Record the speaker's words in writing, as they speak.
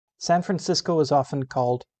San Francisco is often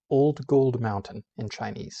called Old Gold Mountain in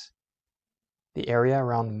Chinese. The area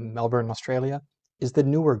around Melbourne, Australia, is the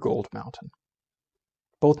Newer Gold Mountain.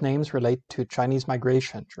 Both names relate to Chinese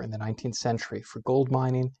migration during the 19th century for gold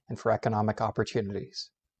mining and for economic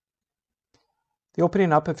opportunities. The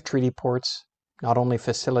opening up of treaty ports not only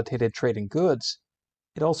facilitated trade in goods,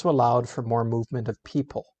 it also allowed for more movement of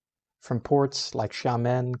people. From ports like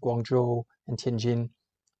Xiamen, Guangzhou, and Tianjin,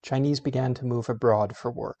 Chinese began to move abroad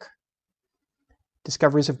for work.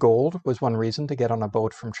 Discoveries of gold was one reason to get on a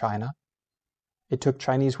boat from China. It took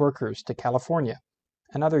Chinese workers to California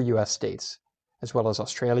and other US states, as well as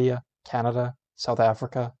Australia, Canada, South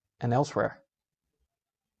Africa, and elsewhere.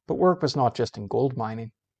 But work was not just in gold mining.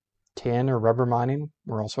 Tin or rubber mining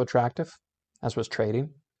were also attractive, as was trading.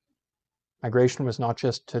 Migration was not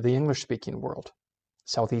just to the English-speaking world.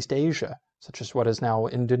 Southeast Asia, such as what is now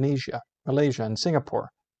Indonesia, Malaysia, and Singapore,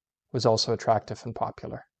 was also attractive and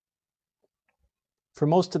popular. For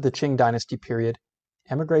most of the Qing dynasty period,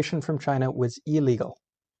 emigration from China was illegal.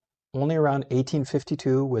 Only around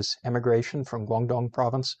 1852 was emigration from Guangdong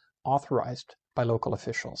province authorized by local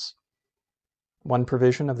officials. One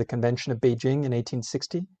provision of the Convention of Beijing in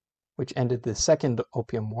 1860, which ended the Second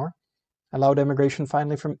Opium War, allowed emigration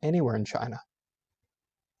finally from anywhere in China.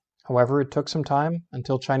 However, it took some time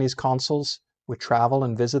until Chinese consuls would travel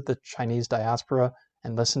and visit the Chinese diaspora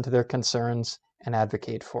and listen to their concerns and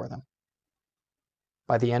advocate for them.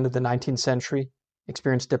 By the end of the 19th century,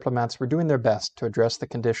 experienced diplomats were doing their best to address the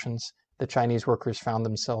conditions the Chinese workers found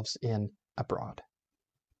themselves in abroad.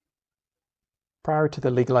 Prior to the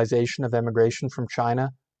legalization of emigration from China,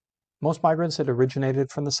 most migrants had originated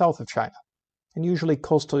from the south of China, and usually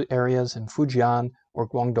coastal areas in Fujian or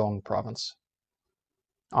Guangdong province.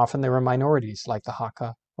 Often they were minorities like the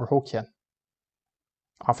Hakka or Hokkien.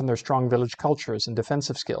 Often their strong village cultures and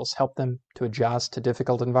defensive skills helped them to adjust to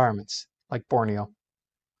difficult environments, like Borneo.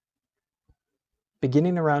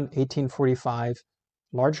 Beginning around 1845,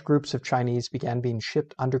 large groups of Chinese began being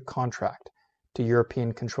shipped under contract to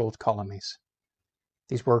European-controlled colonies.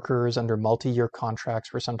 These workers under multi-year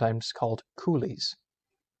contracts were sometimes called coolies.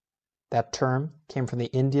 That term came from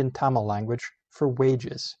the Indian Tamil language for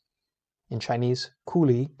wages. In Chinese,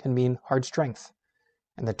 kuli can mean hard strength,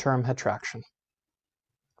 and the term had traction.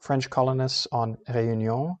 French colonists on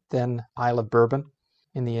Réunion, then Isle of Bourbon,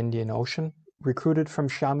 in the Indian Ocean, recruited from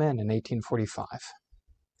Xiamen in 1845.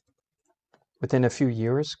 Within a few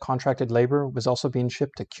years, contracted labor was also being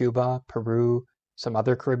shipped to Cuba, Peru, some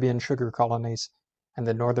other Caribbean sugar colonies, and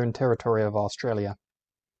the Northern Territory of Australia.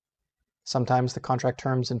 Sometimes the contract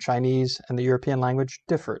terms in Chinese and the European language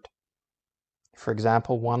differed. For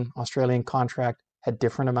example, one Australian contract had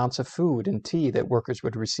different amounts of food and tea that workers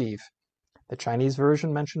would receive. The Chinese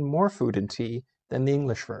version mentioned more food and tea than the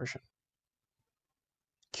English version.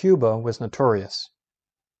 Cuba was notorious.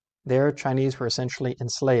 There, Chinese were essentially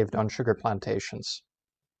enslaved on sugar plantations.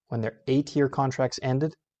 When their 8-year contracts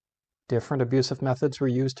ended, different abusive methods were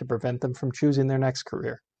used to prevent them from choosing their next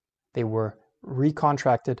career. They were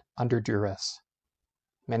recontracted under duress.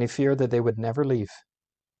 Many feared that they would never leave.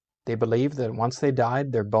 They believed that once they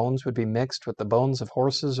died, their bones would be mixed with the bones of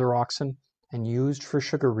horses or oxen and used for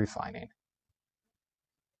sugar refining.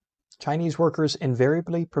 Chinese workers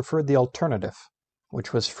invariably preferred the alternative,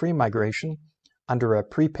 which was free migration under a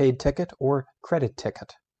prepaid ticket or credit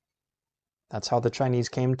ticket. That's how the Chinese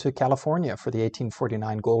came to California for the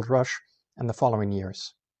 1849 gold rush and the following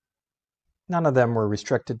years. None of them were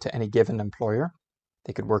restricted to any given employer.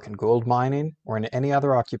 They could work in gold mining or in any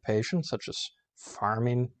other occupation such as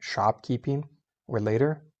farming, shopkeeping, or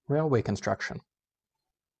later, railway construction.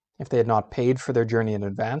 If they had not paid for their journey in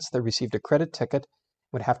advance, they received a credit ticket and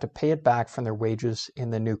would have to pay it back from their wages in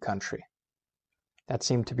the new country. That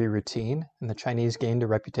seemed to be routine, and the Chinese gained a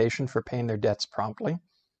reputation for paying their debts promptly,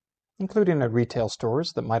 including at retail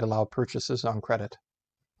stores that might allow purchases on credit.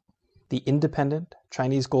 The independent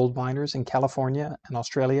Chinese gold miners in California and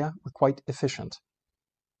Australia were quite efficient.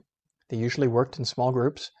 They usually worked in small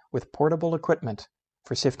groups with portable equipment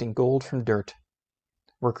for sifting gold from dirt.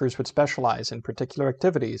 Workers would specialize in particular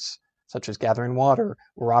activities, such as gathering water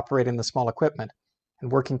or operating the small equipment,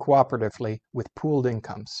 and working cooperatively with pooled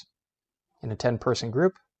incomes. In a 10-person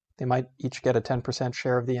group, they might each get a 10%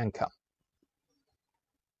 share of the income.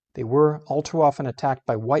 They were all too often attacked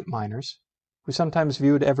by white miners, who sometimes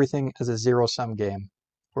viewed everything as a zero-sum game,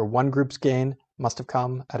 where one group's gain must have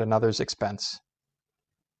come at another's expense.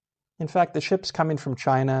 In fact, the ships coming from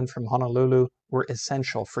China and from Honolulu were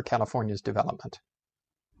essential for California's development.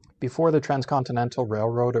 Before the Transcontinental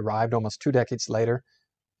Railroad arrived almost 2 decades later,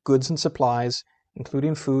 goods and supplies,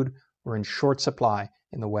 including food, were in short supply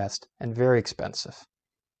in the West and very expensive.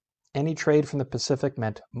 Any trade from the Pacific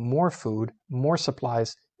meant more food, more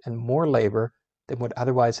supplies, and more labor than would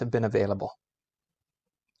otherwise have been available.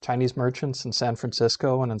 Chinese merchants in San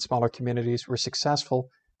Francisco and in smaller communities were successful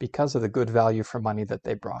because of the good value for money that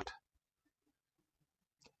they brought.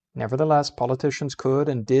 Nevertheless, politicians could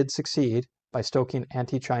and did succeed by stoking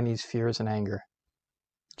anti-Chinese fears and anger.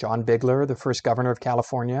 John Bigler, the first governor of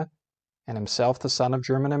California, and himself the son of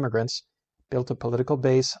German immigrants, built a political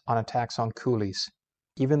base on attacks on coolies,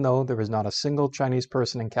 even though there was not a single Chinese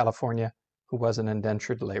person in California who was an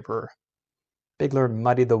indentured laborer. Bigler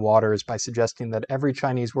muddied the waters by suggesting that every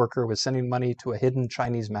Chinese worker was sending money to a hidden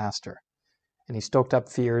Chinese master, and he stoked up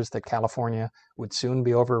fears that California would soon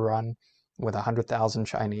be overrun with 100,000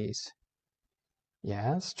 Chinese.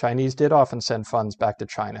 Yes, Chinese did often send funds back to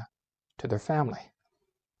China, to their family.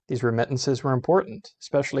 These remittances were important,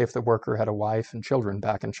 especially if the worker had a wife and children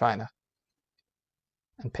back in China.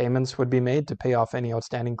 And payments would be made to pay off any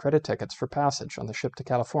outstanding credit tickets for passage on the ship to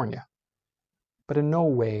California. But in no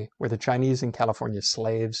way were the Chinese in California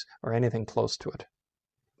slaves or anything close to it.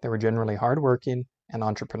 They were generally hardworking and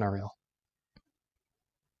entrepreneurial.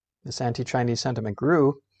 This anti-Chinese sentiment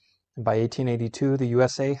grew, and by 1882 the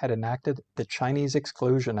USA had enacted the Chinese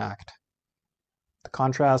Exclusion Act. The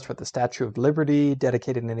contrast with the Statue of Liberty,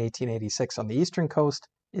 dedicated in 1886 on the eastern coast,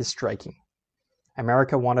 is striking.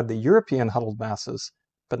 America wanted the European huddled masses,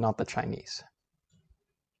 but not the Chinese.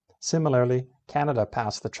 Similarly, Canada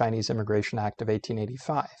passed the Chinese Immigration Act of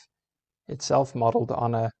 1885, itself modeled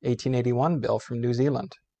on a 1881 bill from New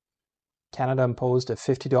Zealand. Canada imposed a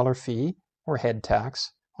 $50 fee, or head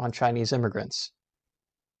tax, on Chinese immigrants.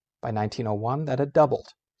 By 1901, that had doubled,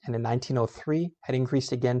 and in 1903 had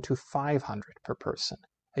increased again to $500 per person,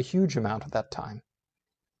 a huge amount at that time.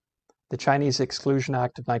 The Chinese Exclusion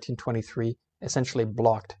Act of 1923 essentially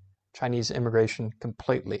blocked Chinese immigration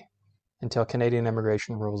completely until Canadian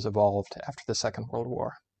immigration rules evolved after the Second World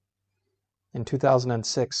War. In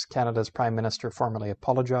 2006, Canada's Prime Minister formally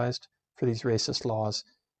apologized for these racist laws,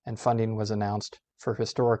 and funding was announced for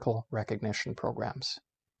historical recognition programs.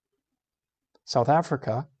 South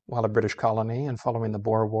Africa, while a British colony and following the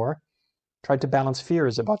Boer War, tried to balance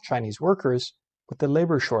fears about Chinese workers with the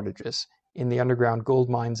labor shortages in the underground gold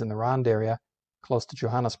mines in the Rand area close to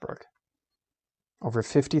Johannesburg. Over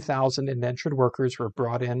 50,000 indentured workers were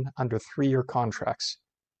brought in under 3-year contracts,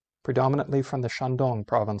 predominantly from the Shandong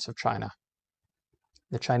province of China.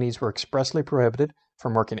 The Chinese were expressly prohibited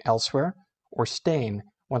from working elsewhere or staying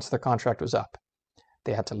once their contract was up.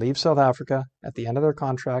 They had to leave South Africa at the end of their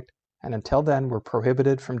contract, and until then were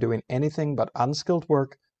prohibited from doing anything but unskilled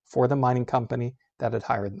work for the mining company that had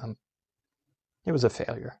hired them. It was a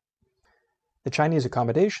failure. The Chinese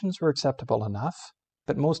accommodations were acceptable enough,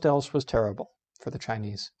 but most else was terrible for the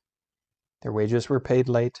Chinese. Their wages were paid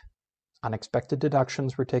late, unexpected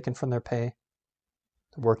deductions were taken from their pay,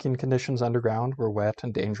 the working conditions underground were wet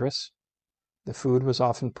and dangerous, the food was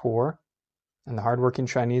often poor, and the hardworking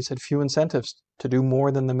Chinese had few incentives to do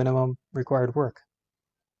more than the minimum required work.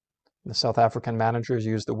 The South African managers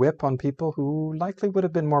used the whip on people who likely would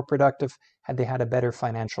have been more productive had they had a better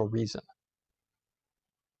financial reason.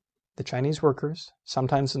 The Chinese workers,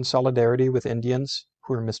 sometimes in solidarity with Indians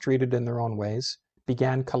who were mistreated in their own ways,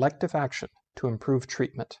 began collective action to improve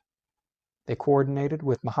treatment. They coordinated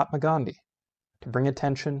with Mahatma Gandhi to bring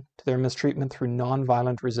attention to their mistreatment through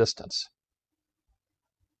nonviolent resistance.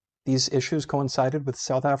 These issues coincided with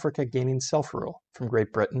South Africa gaining self-rule from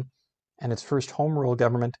Great Britain, and its first home rule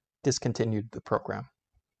government discontinued the program.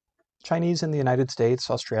 Chinese in the United States,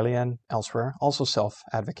 Australia, and elsewhere also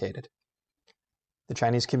self-advocated. The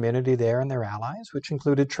Chinese community there and their allies, which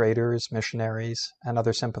included traders, missionaries, and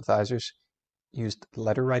other sympathizers, used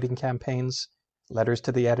letter-writing campaigns, letters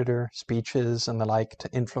to the editor, speeches, and the like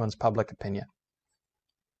to influence public opinion.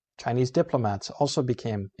 Chinese diplomats also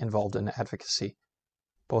became involved in advocacy,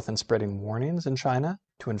 both in spreading warnings in China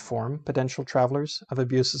to inform potential travelers of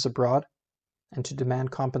abuses abroad and to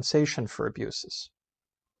demand compensation for abuses.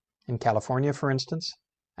 In California, for instance,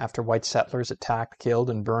 after white settlers attacked, killed,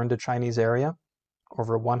 and burned a Chinese area,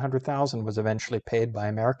 over $100,000 was eventually paid by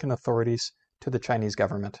American authorities to the Chinese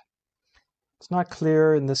government. It's not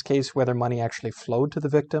clear in this case whether money actually flowed to the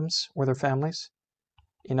victims or their families.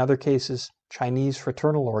 In other cases, Chinese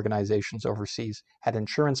fraternal organizations overseas had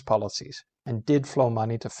insurance policies and did flow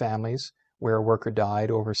money to families where a worker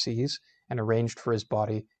died overseas and arranged for his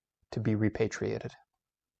body to be repatriated.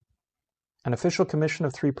 An official commission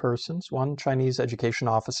of 3 persons, 1 Chinese education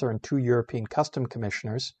officer and 2 European custom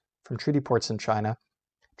commissioners from treaty ports in China,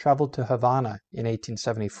 traveled to Havana in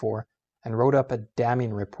 1874 and wrote up a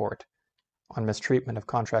damning report on mistreatment of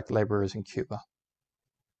contract laborers in Cuba.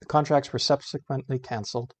 The contracts were subsequently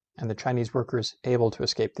cancelled and the Chinese workers able to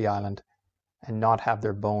escape the island and not have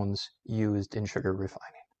their bones used in sugar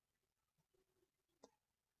refining.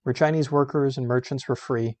 Where Chinese workers and merchants were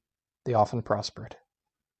free, they often prospered.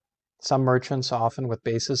 Some merchants, often with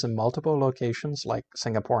bases in multiple locations like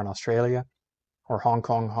Singapore and Australia, or Hong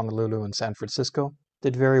Kong, Honolulu, and San Francisco,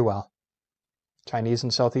 did very well. Chinese in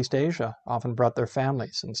Southeast Asia often brought their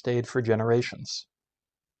families and stayed for generations.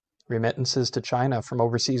 Remittances to China from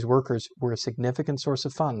overseas workers were a significant source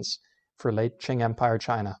of funds for late Qing Empire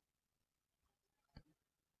China.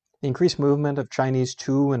 The increased movement of Chinese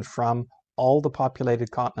to and from all the populated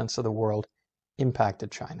continents of the world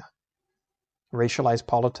impacted China. Racialized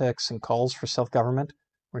politics and calls for self-government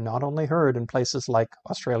were not only heard in places like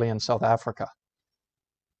Australia and South Africa.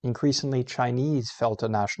 Increasingly, Chinese felt a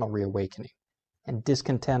national reawakening and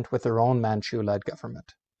discontent with their own Manchu-led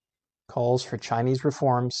government. Calls for Chinese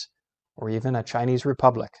reforms, or even a Chinese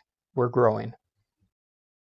republic, were growing.